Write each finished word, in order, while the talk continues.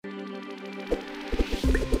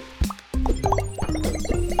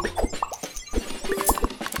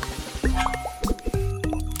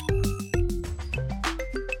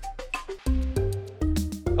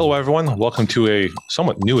Hello, everyone. Welcome to a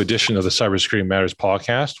somewhat new edition of the Cybersecurity Matters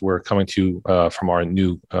podcast. We're coming to you from our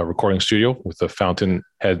new recording studio with the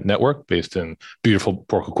Fountainhead Network based in beautiful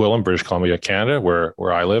Port Coquitlam, British Columbia, Canada,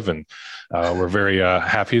 where I live. And we're very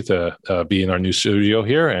happy to be in our new studio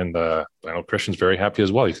here. And I know Christian's very happy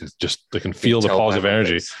as well. They can feel the positive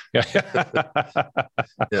energy. Yeah,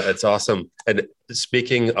 it's awesome. And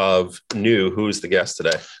speaking of new, who's the guest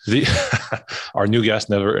today? Our new guest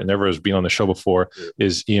never has been on the show before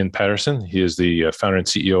is Ian Paterson. He is the founder and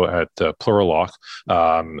CEO at Plurilock,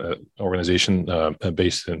 organization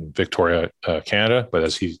based in Victoria, Canada. But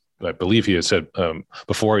as I believe he has said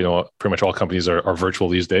before, pretty much all companies are virtual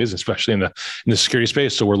these days, especially in the security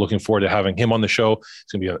space. So we're looking forward to having him on the show.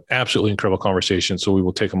 It's going to be an absolutely incredible conversation. So we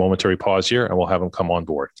will take a momentary pause here and we'll have him come on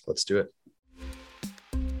board. Let's do it.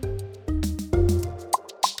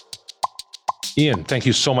 Ian, thank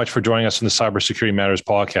you so much for joining us in the Cybersecurity Matters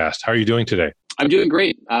podcast. How are you doing today? I'm doing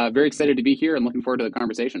great. Very excited to be here and looking forward to the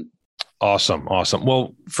conversation. Awesome.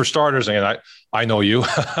 Well, for starters, again, I know you,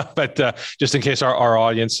 but just in case our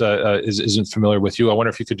audience isn't familiar with you, I wonder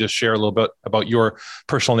if you could just share a little bit about your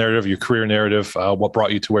personal narrative, your career narrative, what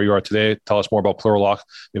brought you to where you are today. Tell us more about Plurilock.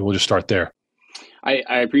 Maybe we'll just start there.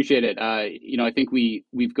 I appreciate it. I think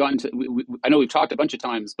we've gotten to. I know we've talked a bunch of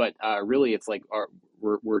times, but really, it's like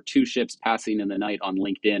we're two ships passing in the night on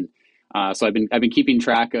LinkedIn. So I've been keeping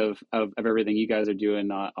track of everything you guys are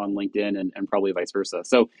doing on LinkedIn and probably vice versa.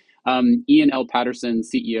 So Ian L. Paterson,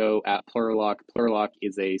 CEO at Plurilock. Plurilock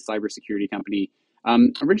is a cybersecurity company.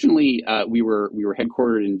 Originally, we were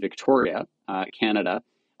headquartered in Victoria, Canada.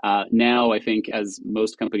 Now I think, as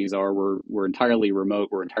most companies are, we're entirely remote.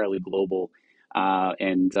 We're entirely global.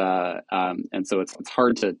 And so it's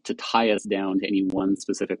hard to tie us down to any one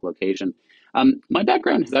specific location. My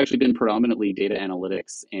background has actually been predominantly data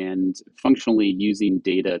analytics and functionally using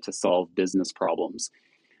data to solve business problems.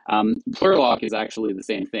 Plurilock is actually the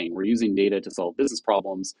same thing. We're using data to solve business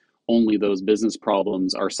problems, only those business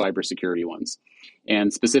problems are cybersecurity ones.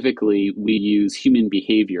 And specifically, we use human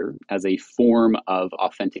behavior as a form of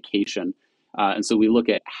authentication. And so we look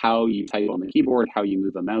at how you type on the keyboard, how you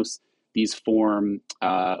move a mouse. These form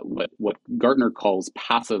what Gartner calls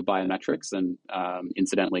passive biometrics. And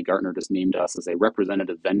incidentally, Gartner just named us as a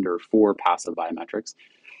representative vendor for passive biometrics.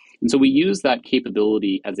 And so we use that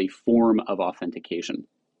capability as a form of authentication.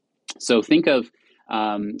 So think of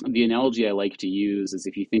the analogy I like to use is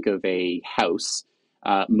if you think of a house,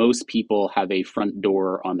 most people have a front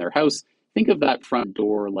door on their house. Think of that front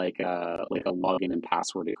door like a login and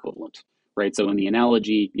password equivalent. Right. So in the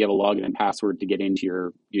analogy, you have a login and password to get into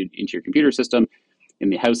your computer system. In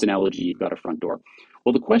the house analogy, you've got a front door.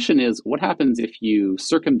 Well, the question is, what happens if you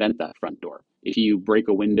circumvent that front door? If you break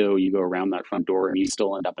a window, you go around that front door and you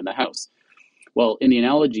still end up in the house. Well, in the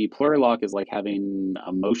analogy, Plurilock is like having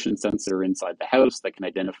a motion sensor inside the house that can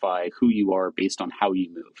identify who you are based on how you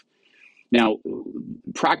move. Now,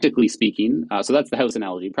 practically speaking, so that's the house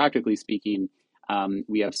analogy. Practically speaking,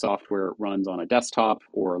 we have software that runs on a desktop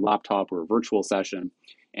or a laptop or a virtual session,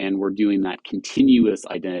 and we're doing that continuous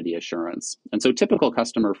identity assurance. And so typical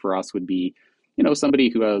customer for us would be, somebody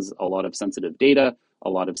who has a lot of sensitive data, a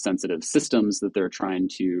lot of sensitive systems that they're trying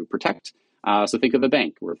to protect. So think of a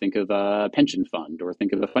bank, or think of a pension fund, or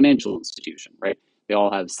think of a financial institution, right? They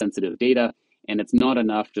all have sensitive data, and it's not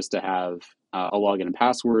enough just to have a login and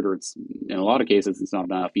password, or it's in a lot of cases, it's not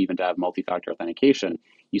enough even to have multi-factor authentication.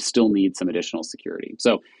 You still need some additional security.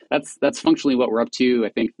 So that's functionally what we're up to. I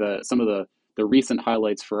think some of the recent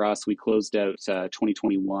highlights for us, we closed out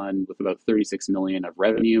 2021 with about 36 million of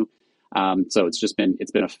revenue. So it's been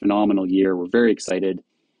a phenomenal year. We're very excited.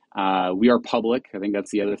 We are public. I think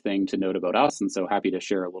that's the other thing to note about us. And so happy to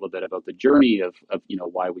share a little bit about the journey of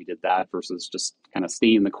why we did that versus just kind of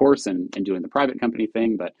staying the course and doing the private company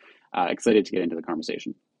thing. But excited to get into the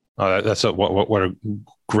conversation. That's what a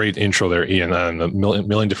great intro there, Ian, and a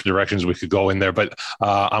million different directions we could go in there. But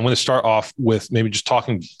I'm going to start off with maybe just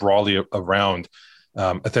talking broadly around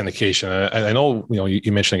authentication. And I know,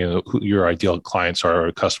 you mentioned who your ideal clients are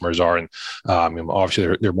or customers are, and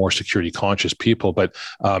obviously they're more security conscious people. But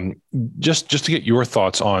just to get your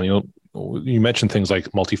thoughts on, you mentioned things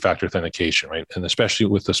like multi-factor authentication, right? And especially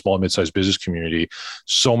with the small and mid-sized business community,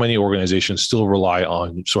 so many organizations still rely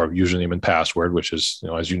on sort of username and password, which is,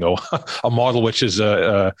 as you know, a model which is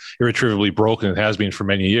irretrievably broken and has been for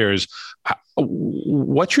many years.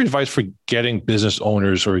 What's your advice for getting business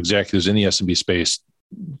owners or executives in the SMB space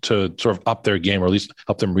to sort of up their game, or at least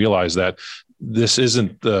help them realize that this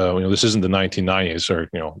isn't this isn't the 1990s or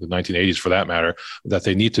the 1980s for that matter, that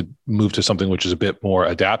they need to move to something which is a bit more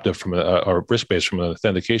adaptive from or risk-based from an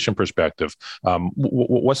authentication perspective.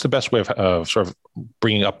 What's the best way of sort of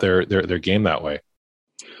bringing up their game that way?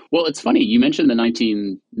 Well, it's funny. You mentioned the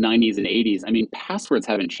 1990s and 80s. I mean, passwords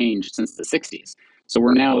haven't changed since the 60s. So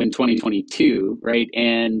we're now in 2022, right?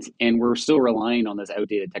 And we're still relying on this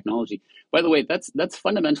outdated technology. By the way, that's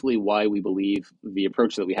fundamentally why we believe the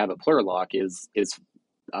approach that we have at Plurilock is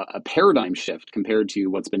a paradigm shift compared to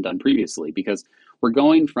what's been done previously, because we're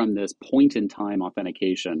going from this point in time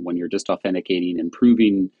authentication when you're just authenticating and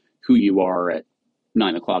proving who you are at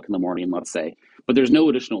 9 o'clock in the morning, let's say, but there's no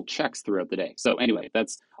additional checks throughout the day. So anyway,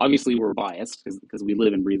 that's obviously we're biased because we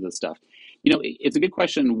live and breathe this stuff. It's a good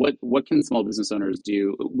question. What can small business owners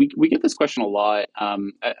do? We get this question a lot.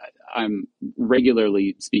 I'm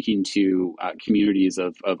regularly speaking to communities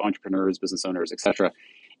of entrepreneurs, business owners, etc.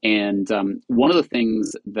 And one of the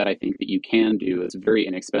things that I think that you can do is very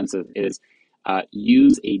inexpensive is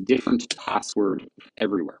use a different password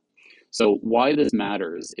everywhere. So why this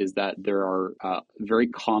matters is that there are very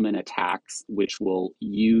common attacks which will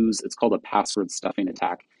use, it's called a password stuffing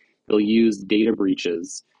attack. They'll use data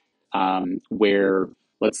breaches where,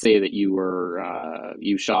 let's say that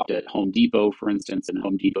you shopped at Home Depot, for instance, and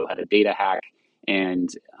Home Depot had a data hack, and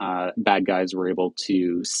bad guys were able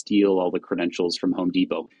to steal all the credentials from Home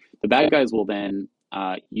Depot. The bad guys will then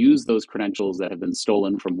use those credentials that have been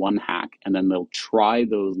stolen from one hack, and then they'll try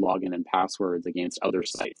those login and passwords against other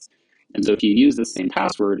sites. And so if you use the same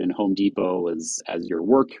password in Home Depot as your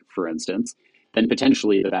work, for instance, then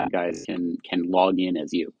potentially the bad guys can log in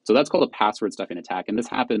as you. So that's called a password stuffing attack. And this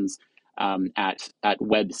happens at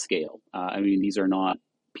web scale. I mean, these are not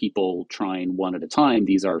people trying one at a time.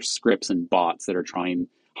 These are scripts and bots that are trying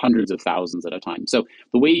hundreds of thousands at a time. So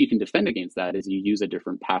the way you can defend against that is you use a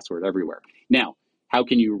different password everywhere. Now, how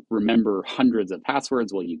can you remember hundreds of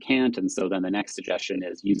passwords? Well, you can't. And so then the next suggestion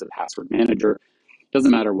is use a password manager.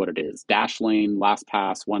 Doesn't matter what it is, Dashlane,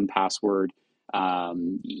 LastPass, 1Password,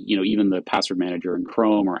 even the password manager in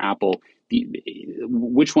Chrome or Apple.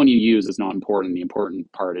 Which one you use is not important. The important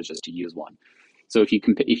part is just to use one. So if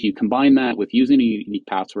you combine that with using a unique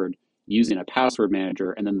password, using a password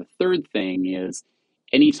manager, and then the third thing is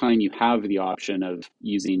anytime you have the option of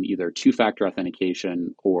using either two-factor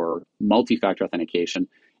authentication or multi-factor authentication,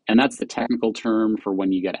 and that's the technical term for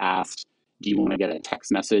when you get asked, do you want to get a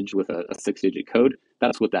text message with a 6-digit code?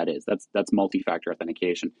 That's what that is. That's multi-factor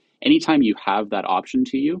authentication. Anytime you have that option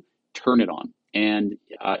to you, turn it on. And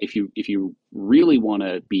if you really want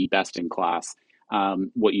to be best in class,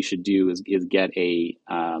 what you should do is get a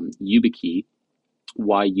YubiKey,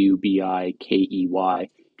 YubiKey. You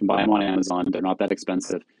can buy them on Amazon. They're not that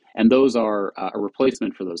expensive. And those are a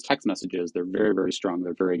replacement for those text messages. They're very, very strong.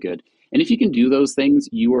 They're very good. And if you can do those things,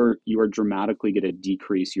 you are dramatically going to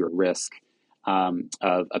decrease your risk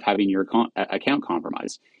of having your account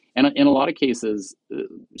compromised. And in a lot of cases,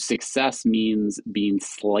 success means being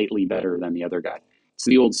slightly better than the other guy. It's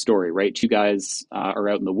the old story, right? Two guys are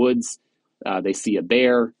out in the woods. They see a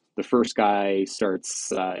bear. The first guy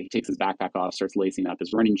he takes his backpack off, starts lacing up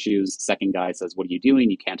his running shoes. Second guy says, "What are you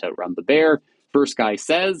doing? You can't outrun the bear." First guy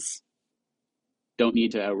says, "Don't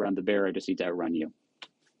need to outrun the bear. I just need to outrun you."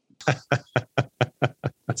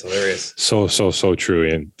 That's hilarious. So true,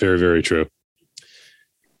 Ian. Very, very true.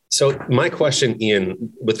 So my question,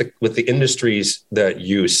 Ian, with the industries that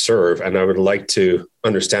you serve, and I would like to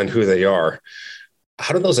understand who they are,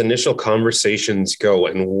 how do those initial conversations go,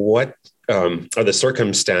 and what are the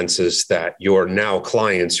circumstances that your now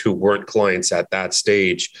clients who weren't clients at that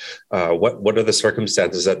stage, what are the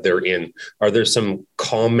circumstances that they're in? Are there some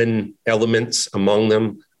common elements among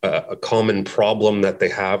them, a common problem that they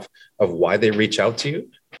have of why they reach out to you?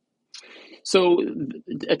 So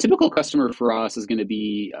a typical customer for us is going to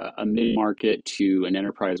be a mid-market to an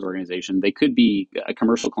enterprise organization. They could be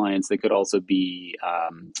commercial clients. They could also be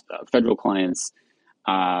federal clients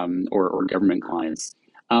or government clients.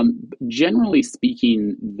 Generally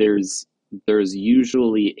speaking, there's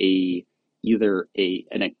usually either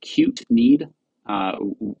an acute need,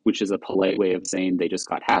 which is a polite way of saying they just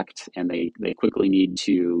got hacked and they quickly need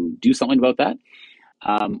to do something about that.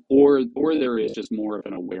 Or there is just more of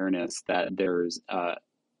an awareness that there's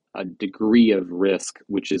a degree of risk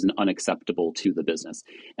which is unacceptable to the business.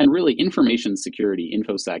 And really, information security,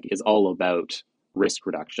 InfoSec, is all about risk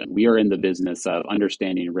reduction. We are in the business of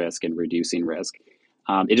understanding risk and reducing risk.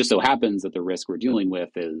 It just so happens that the risk we're dealing with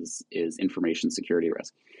is information security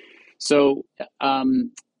risk. So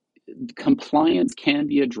compliance can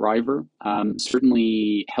be a driver.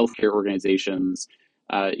 Certainly, healthcare organizations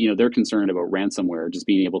they're concerned about ransomware just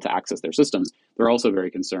being able to access their systems. They're also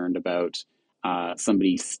very concerned about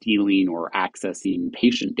somebody stealing or accessing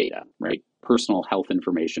patient data, right? Personal health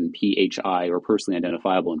information, PHI, or personally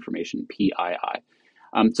identifiable information, PII.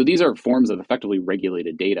 So these are forms of effectively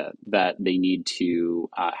regulated data that they need to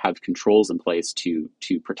have controls in place to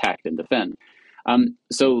protect and defend.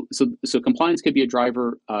 So compliance could be a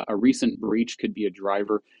driver. A recent breach could be a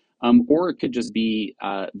driver, or it could just be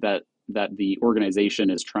that the organization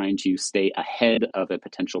is trying to stay ahead of a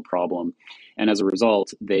potential problem, and as a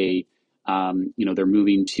result, they're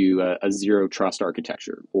moving to a zero trust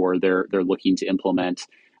architecture, or they're looking to implement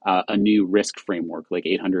a new risk framework like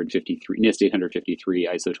 853, NIST 853,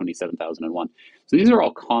 ISO 27001. So these are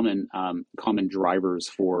all common drivers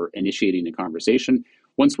for initiating a conversation.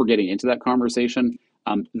 Once we're getting into that conversation,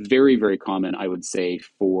 very, very common, I would say,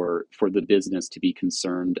 for the business to be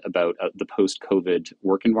concerned about the post-COVID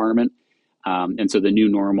work environment. And so the new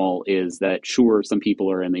normal is that, sure, some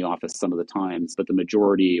people are in the office some of the times, but the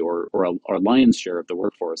majority or lion's share of the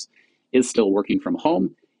workforce is still working from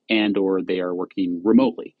home, and or they are working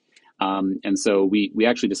remotely. And so we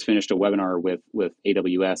actually just finished a webinar with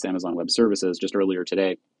AWS, Amazon Web Services, just earlier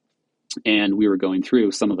today, and we were going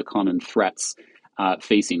through some of the common threats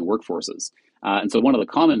facing workforces. And so one of the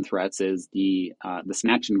common threats is the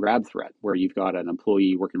snatch and grab threat, where you've got an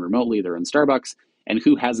employee working remotely, they're in Starbucks, and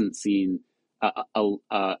who hasn't seen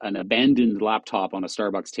an abandoned laptop on a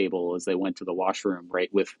Starbucks table as they went to the washroom, right?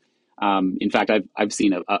 With in fact, I've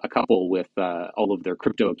seen a couple with all of their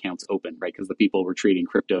crypto accounts open, right? Because the people were trading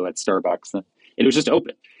crypto at Starbucks, and it was just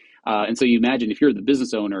open. And so you imagine if you're the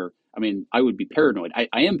business owner, I mean, I would be paranoid. I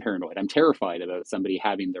am paranoid. I'm terrified about somebody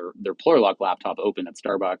having their Plurilock laptop open at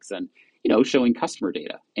Starbucks and, showing customer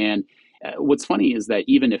data. And what's funny is that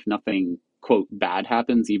even if nothing, quote, bad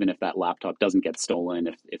happens, even if that laptop doesn't get stolen,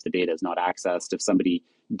 if the data is not accessed, if somebody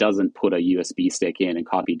doesn't put a USB stick in and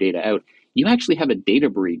copy data out, you actually have a data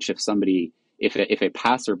breach if a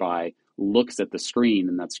passerby looks at the screen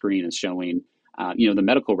and that screen is showing the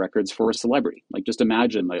medical records for a celebrity. Like, just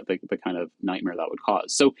imagine the kind of nightmare that would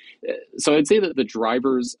cause. So I'd say that the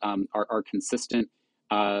drivers are consistent.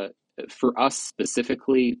 For us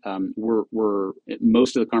specifically, we're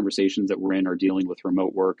most of the conversations that we're in are dealing with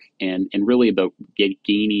remote work and really about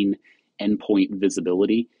gaining endpoint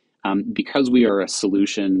visibility. Because we are a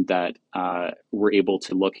solution that we're able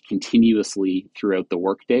to look continuously throughout the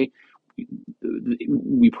workday,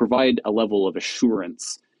 we provide a level of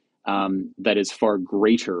assurance that is far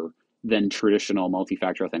greater than traditional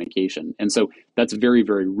multi-factor authentication. And so that's very,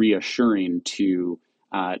 very reassuring to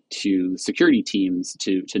security teams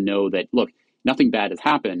to know that, look, nothing bad has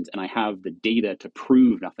happened, and I have the data to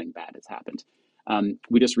prove nothing bad has happened.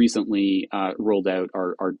 We just recently rolled out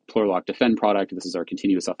our Plurilock Defend product. This is our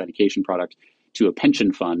continuous authentication product to a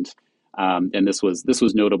pension fund, and this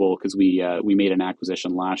was notable because we made an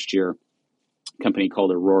acquisition last year, a company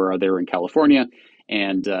called Aurora. They're in California,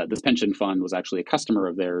 and this pension fund was actually a customer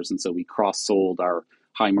of theirs, and so we cross-sold our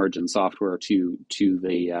high-margin software to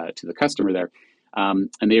the customer there, and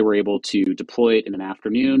they were able to deploy it in an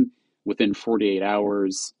afternoon. Within 48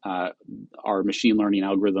 hours, our machine learning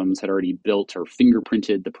algorithms had already built or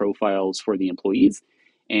fingerprinted the profiles for the employees.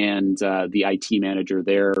 And the IT manager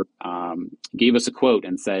there gave us a quote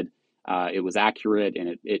and said it was accurate,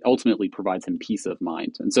 and it ultimately provides him peace of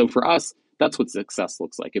mind. And so for us, that's what success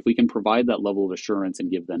looks like. If we can provide that level of assurance and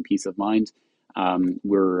give them peace of mind,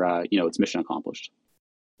 it's mission accomplished.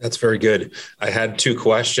 That's very good. I had two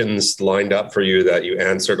questions lined up for you that you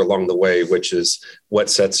answered along the way, which is what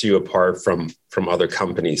sets you apart from other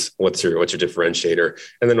companies? What's your differentiator?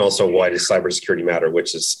 And then also, why does cybersecurity matter,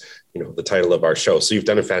 which is, the title of our show. So you've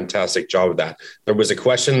done a fantastic job of that. There was a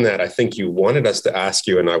question that I think you wanted us to ask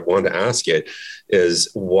you, and I want to ask it, is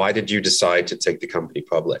why did you decide to take the company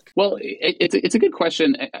public? Well, it's a good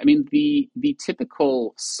question. I mean, the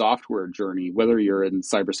typical software journey, whether you're in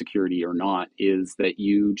cybersecurity or not, is that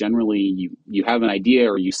you generally you have an idea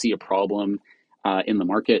or you see a problem in the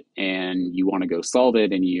market and you want to go solve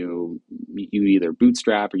it, and you either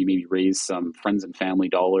bootstrap or you maybe raise some friends and family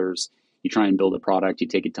dollars. You try and build a product, you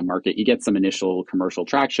take it to market, you get some initial commercial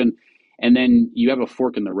traction, and then you have a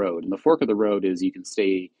fork in the road. And the fork of the road is you can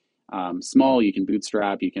stay small, you can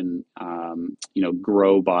bootstrap, you can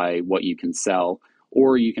grow by what you can sell,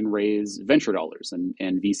 or you can raise venture dollars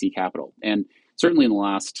and VC capital. And certainly in the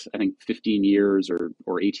last, I think, 15 years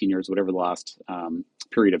or 18 years, whatever the last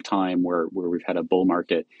period of time where we've had a bull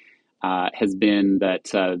market, has been that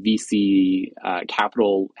VC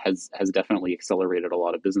capital has definitely accelerated a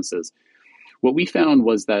lot of businesses. What we found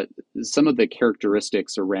was that some of the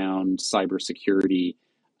characteristics around cybersecurity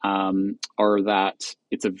are that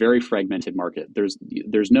it's a very fragmented market.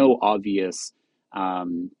 There's no obvious,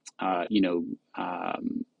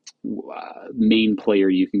 main player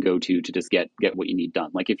you can go to just get what you need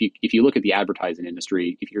done. Like if you look at the advertising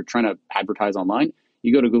industry, if you're trying to advertise online,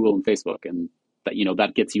 you go to Google and Facebook, and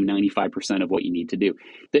that gets you 95% of what you need to do.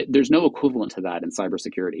 There's no equivalent to that in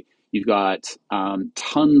cybersecurity. You've got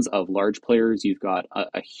tons of large players. You've got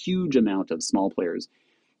a huge amount of small players.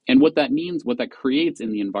 And what that means, what that creates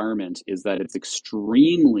in the environment is that it's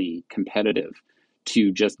extremely competitive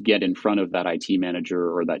to just get in front of that IT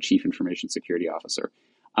manager or that chief information security officer.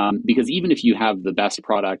 Because even if you have the best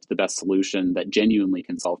product, the best solution that genuinely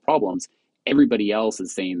can solve problems, everybody else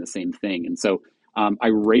is saying the same thing. And so I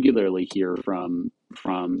regularly hear from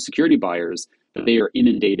security buyers that they are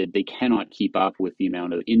inundated. They cannot keep up with the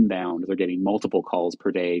amount of inbound. They're getting multiple calls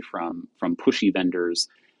per day from pushy vendors.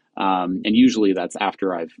 And usually that's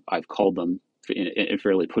after I've called them in a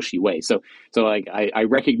fairly pushy way. So I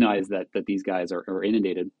recognize that these guys are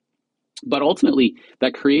inundated, but ultimately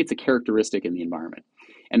that creates a characteristic in the environment.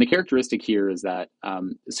 And the characteristic here is that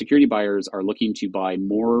security buyers are looking to buy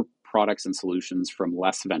more products and solutions from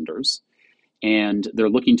less vendors, and they're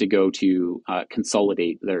looking to go to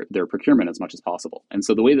consolidate their procurement as much as possible. And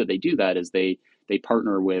so the way that they do that is they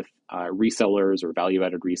partner with resellers or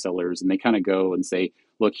value-added resellers, and they kind of go and say,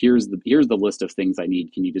 look, here's the list of things I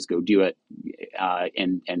need. Can you just go do it?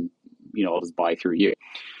 And I'll just buy through you.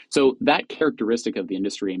 So that characteristic of the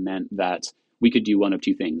industry meant that we could do one of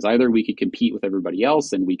two things. Either we could compete with everybody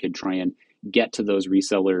else and we could try and get to those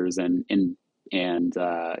resellers and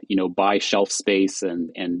buy shelf space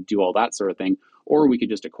and do all that sort of thing, or we could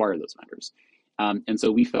just acquire those vendors. And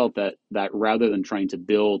so we felt that rather than trying to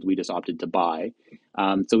build, we just opted to buy.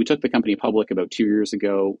 So we took the company public about 2 years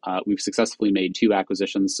ago. We've successfully made 2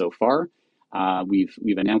 acquisitions so far. We've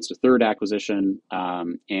announced a third acquisition,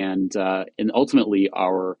 and ultimately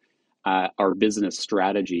our business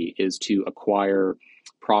strategy is to acquire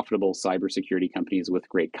profitable cybersecurity companies with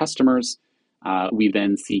great customers. We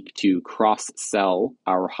then seek to cross-sell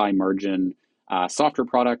our high-margin software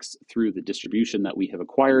products through the distribution that we have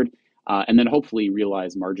acquired, and then hopefully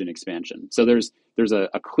realize margin expansion. So there's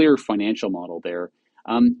a clear financial model there.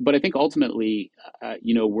 But I think ultimately,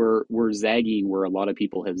 we're zagging where a lot of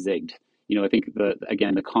people have zigged. I think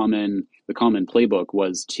the common playbook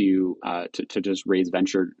was to just raise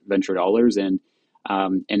venture dollars, and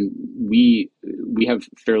we have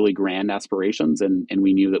fairly grand aspirations, and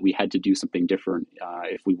we knew that we had to do something different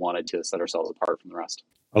if we wanted to set ourselves apart from the rest.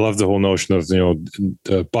 I love the whole notion of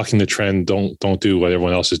bucking the trend. Don't do what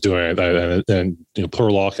everyone else is doing, and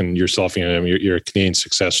Plurilock and yourself. You're a Canadian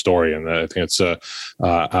success story, and I think it's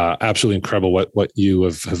absolutely incredible what you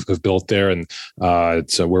have built there. And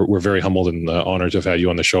we're very humbled and honored to have had you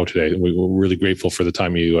on the show today. We're really grateful for the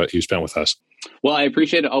time you spent with us. Well, I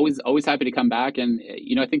appreciate it. Always happy to come back. And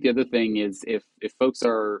I think the other thing is if folks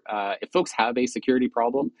have a security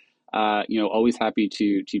problem, always happy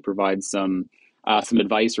to provide some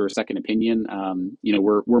advice or a second opinion.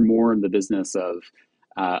 We're more in the business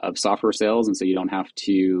of software sales, and so you don't have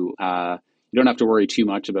to worry too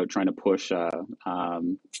much about trying to push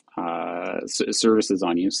services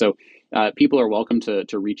on you. So people are welcome to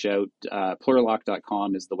reach out.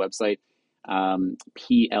 Plurilock.com is the website.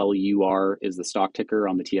 PLUR is the stock ticker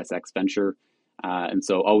on the TSX Venture. And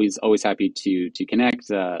so always happy to connect.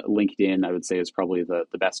 LinkedIn, I would say, is probably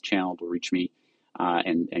the best channel to reach me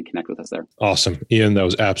and connect with us there. Awesome. Ian, that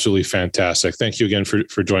was absolutely fantastic. Thank you again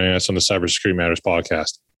for joining us on the Cybersecurity Matters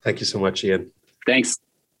podcast. Thank you so much, Ian. Thanks.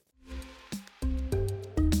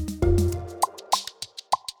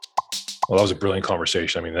 Well, that was a brilliant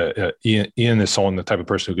conversation. I mean, Ian is the type of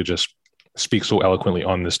person who could just speak so eloquently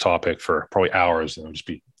on this topic for probably hours, and it would just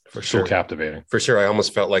be so captivating. For sure. I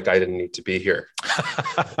almost felt like I didn't need to be here.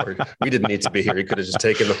 We didn't need to be here. You could have just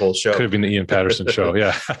taken the whole show. Could have been the Ian Patterson show.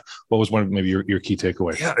 Yeah. What was one of maybe your key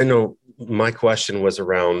takeaways? Yeah, I know my question was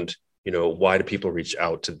around, why do people reach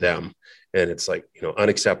out to them? And it's like,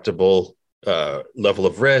 unacceptable level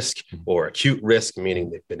of risk or acute risk, meaning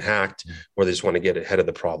they've been hacked, or they just want to get ahead of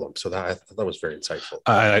the problem. So that was very insightful.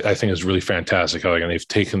 I think it's really fantastic how they've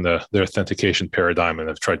taken their authentication paradigm and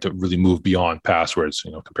have tried to really move beyond passwords,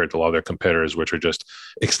 compared to a lot of their competitors, which are just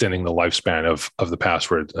extending the lifespan of the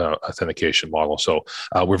password authentication model. So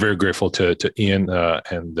we're very grateful to Ian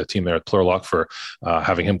and the team there at Plurilock for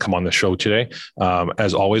having him come on the show today.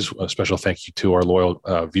 As always, a special thank you to our loyal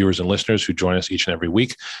viewers and listeners who join us each and every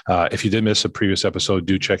week. If you did miss a previous episode,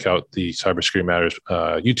 do check out the Cybersecurity Matters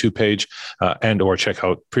YouTube page and or check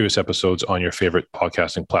out previous episodes on your favorite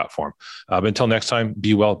podcasting platform. But until next time,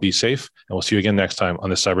 be well, be safe, and we'll see you again next time on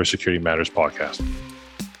the Cybersecurity Matters podcast.